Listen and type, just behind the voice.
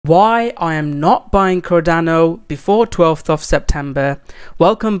why I am not buying Cardano before 12th of September.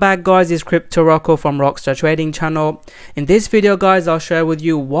 Welcome back guys, it's Crypto Rocko from Rockstar Trading channel. In this video guys, I'll share with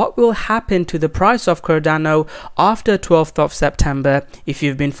you what will happen to the price of Cardano after 12th of September. If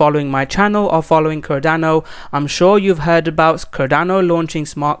you've been following my channel or following Cardano, I'm sure you've heard about Cardano launching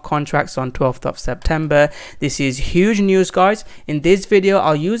smart contracts on 12th of September. This is huge news guys. In this video,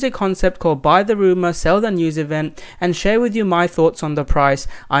 I'll use a concept called buy the rumor, sell the news event and share with you my thoughts on the price.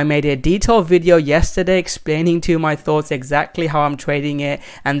 I made a detailed video yesterday explaining to you my thoughts, exactly how I'm trading it,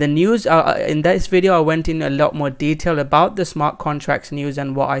 and the news. In this video I went in a lot more detail about the smart contracts news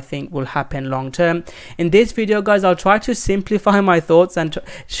and what I think will happen long term. In this video guys, I'll try to simplify my thoughts and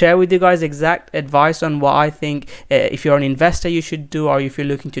share with you guys exact advice on what I think if you're an investor you should do, or if you're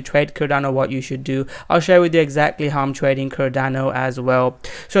looking to trade Cardano, what you should do. I'll share with you exactly how I'm trading Cardano as well.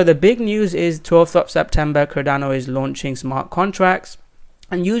 So the big news is 12th of September Cardano is launching smart contracts.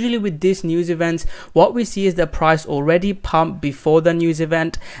 And usually with these news events, what we see is the price already pumped before the news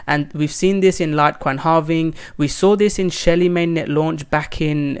event. And we've seen this in Litecoin halving. We saw this in Shelly mainnet launch back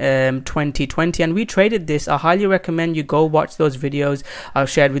in 2020. And we traded this. I highly recommend you go watch those videos. I've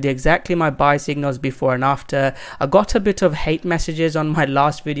shared with you exactly my buy signals before and after. I got a bit of hate messages on my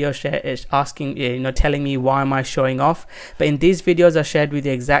last video asking, telling me why am I showing off. But in these videos, I shared with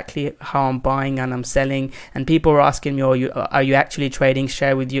you exactly how I'm buying and I'm selling. And people were asking me, are you actually trading?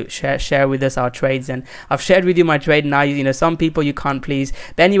 Share with us our trades, and I've shared with you my trade. Now some people you can't please,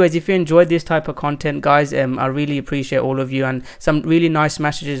 but anyways, if you enjoyed this type of content guys, I really appreciate all of you, and some really nice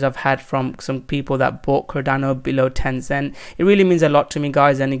messages I've had from some people that bought Cardano below 10 cents. It really means a lot to me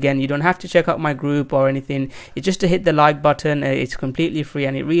guys, and again, you don't have to check out my group or anything. It's just to hit the like button. It's completely free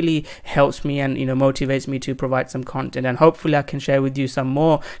and it really helps me and motivates me to provide some content, and hopefully I can share with you some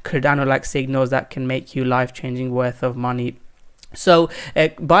more Cardano like signals that can make you life-changing worth of money. So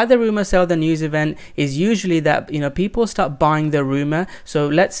buy the rumor, sell the news event is usually that people start buying the rumor. So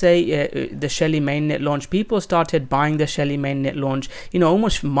let's say the Shelly mainnet launch, people started buying the Shelly mainnet launch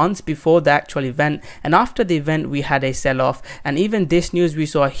almost months before the actual event, and after the event we had a sell-off, and even this news we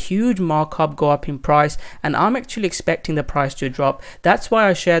saw a huge markup go up in price, and I'm actually expecting the price to drop. That's why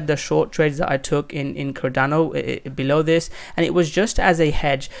I shared the short trades that I took in Cardano below this, and it was just as a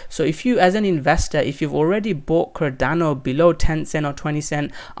hedge. So if you as an investor, if you've already bought Cardano below 10 cent or 20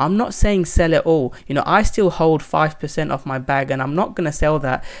 cent, I'm not saying sell it all. I still hold 5% of my bag and I'm not going to sell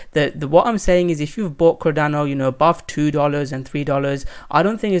that. What I'm saying is, if you've bought Cardano above $2 and $3, I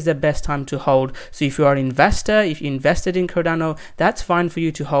don't think it's the best time to hold. So if you are an investor, if you invested in Cardano, that's fine for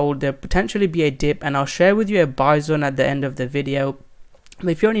you to hold. There potentially be a dip, and I'll share with you a buy zone at the end of the video.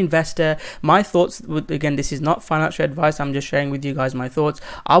 If you're an investor, my thoughts would, again, this is not financial advice, I'm just sharing with you guys my thoughts.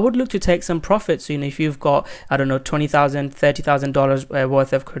 I would look to take some profits. So, if you've got, I don't know, $20,000, $30,000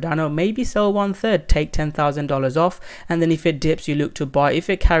 worth of Cardano, maybe sell 1/3, take $10,000 off, and then if it dips, you look to buy. If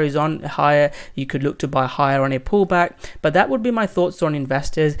it carries on higher, you could look to buy higher on a pullback. But that would be my thoughts on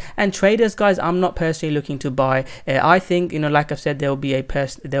investors. And traders, guys, I'm not personally looking to buy. I think, like I've said, there will be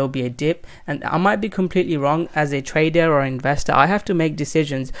a dip, and I might be completely wrong. As a trader or investor, I have to make decisions.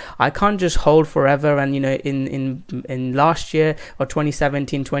 I can't just hold forever. And in last year or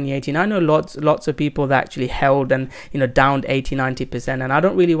 2017, 2018, I know lots of people that actually held and down 80-90%, and I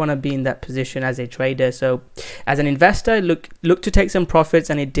don't really want to be in that position as a trader. So as an investor, look to take some profits,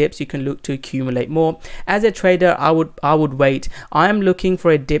 and it dips, you can look to accumulate more. As a trader, I would wait. I am looking for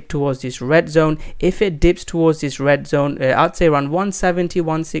a dip towards this red zone. If it dips towards this red zone, I'd say around 170,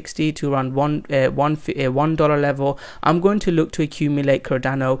 160 to around $1 level, I'm going to look to accumulate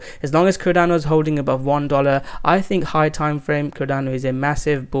Cardano. As long as Cardano is holding above $1, I think high time frame Cardano is a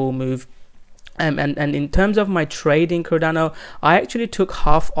massive bull move. And in terms of my trade in Cardano, I actually took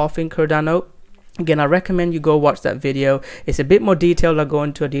half off in Cardano. Again, I recommend you go watch that video. It's a bit more detailed. I'll go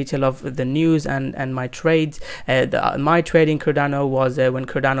into a detail of the news and my trades. My trade in Cardano was when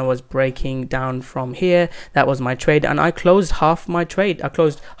Cardano was breaking down from here. That was my trade, and I closed half my trade. I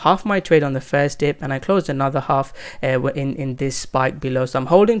closed half my trade on the first dip, and I closed another half in this spike below. So I'm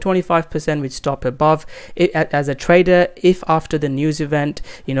holding 25% with stop above. As a trader, if after the news event,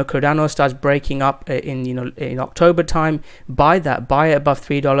 Cardano starts breaking up in October time, buy it above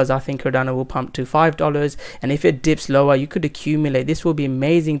 $3. I think Cardano will pump to $5, and if it dips lower, you could accumulate. This will be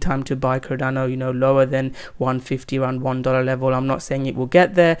amazing time to buy Cardano, lower than 150, around $1 level. I'm not saying it will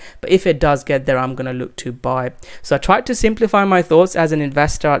get there, but if it does get there, I'm going to look to buy. So I tried to simplify my thoughts. As an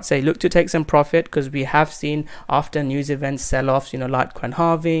investor, I'd say look to take some profit, because we have seen after news events sell-offs, Litecoin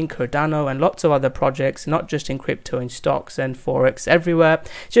halving, Cardano, and lots of other projects, not just in crypto, in stocks and forex, everywhere.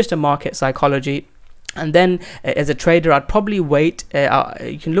 It's just a market psychology. And then as a trader, I'd probably wait.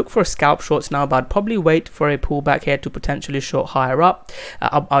 You can look for scalp shorts now, but I'd probably wait for a pullback here to potentially short higher up.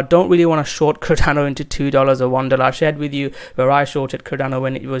 I don't really want to short Cardano into $2 or $1. I shared with you where I shorted Cardano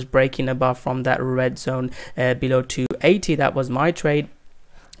when it was breaking above from that red zone below 280. That was my trade.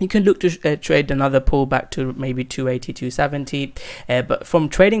 You can look to trade another pullback to maybe 280, 270. But from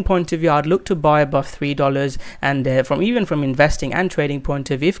trading point of view, I'd look to buy above $3. And even from investing and trading point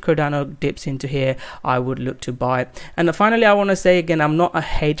of view, if Cardano dips into here, I would look to buy. And finally, I want to say again, I'm not a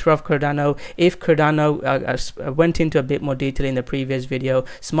hater of Cardano. If Cardano, I went into a bit more detail in the previous video,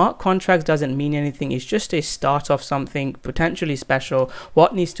 smart contracts doesn't mean anything. It's just a start of something potentially special.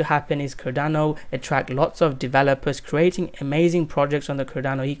 What needs to happen is Cardano attract lots of developers creating amazing projects on the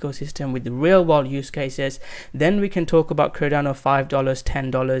Cardano ecosystem with real world use cases. Then we can talk about Cardano $5,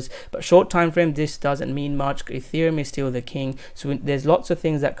 $10. But short time frame, this doesn't mean much. Ethereum is still the king. So there's lots of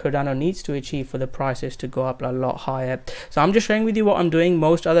things that Cardano needs to achieve for the prices to go up a lot higher. So I'm just sharing with you what I'm doing.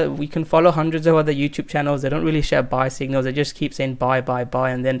 We can follow hundreds of other YouTube channels. They don't really share buy signals. They just keep saying buy,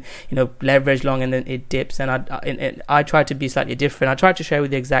 and then leverage long, and then it dips. And I try to be slightly different. I try to share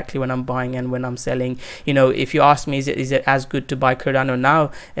with you exactly when I'm buying and when I'm selling. If you ask me, is it as good to buy Cardano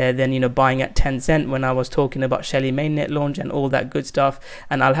now then buying at 10 cent when I was talking about Shelly mainnet launch and all that good stuff?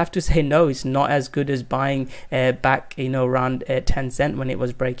 And I'll have to say no, it's not as good as buying back around 10 cent when it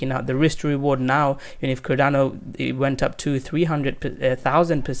was breaking out. The risk to reward now, if Cardano it went up to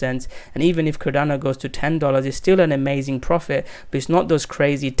 300,000%, and even if Cardano goes to $10, it's still an amazing profit, but it's not those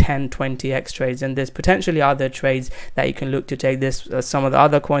crazy 10 20x trades. And there's potentially other trades that you can look to take. There's some of the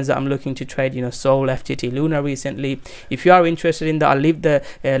other coins that I'm looking to trade, Sol, FTT, Luna recently. If you are interested in that, I'll leave the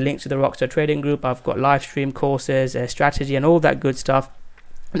link to the Rockstar trading group. I've got live stream courses, strategy, and all that good stuff.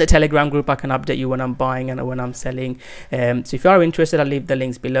 The Telegram group, I can update you when I'm buying and when I'm selling. So if you are interested, I'll leave the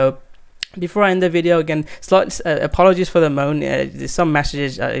links below. Before I end the video, again, slight apologies for the moan. There's some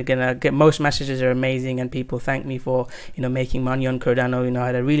messages, most messages are amazing, and people thank me for making money on Cardano. I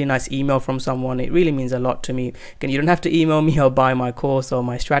had a really nice email from someone. It really means a lot to me. Again, you don't have to email me or buy my course or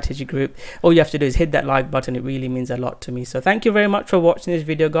my strategy group. All you have to do is hit that like button. It really means a lot to me. So thank you very much for watching this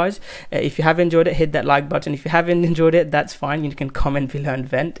video, guys. If you have enjoyed it, hit that like button. If you haven't enjoyed it, that's fine. You can comment below and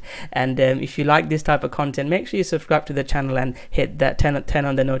vent. And if you like this type of content, make sure you subscribe to the channel and hit that 10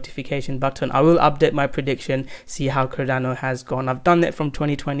 on the notification button. I will update my prediction, see how Cardano has gone. I've done it from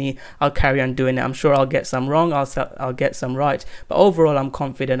 2020. I'll carry on doing it. I'm sure I'll get some wrong, I'll get some right, but overall I'm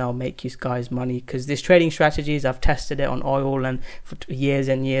confident I'll make you guys money, because this trading strategies, I've tested it on oil and for years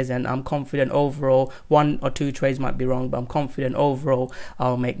and years, and I'm confident overall. 1 or 2 trades might be wrong, but I'm confident overall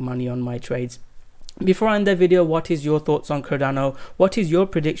I'll make money on my trades. Before I end the video, what is your thoughts on Cardano? What is your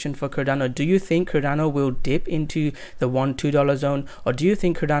prediction for Cardano? Do you think Cardano will dip into the $1-2 zone, or do you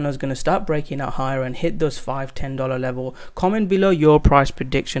think Cardano is going to start breaking out higher and hit those $5-10 level? Comment below your price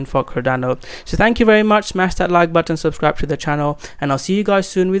prediction for Cardano. So thank you very much. Smash that like button, subscribe to the channel, and I'll see you guys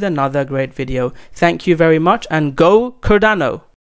soon with another great video. Thank you very much, and go Cardano!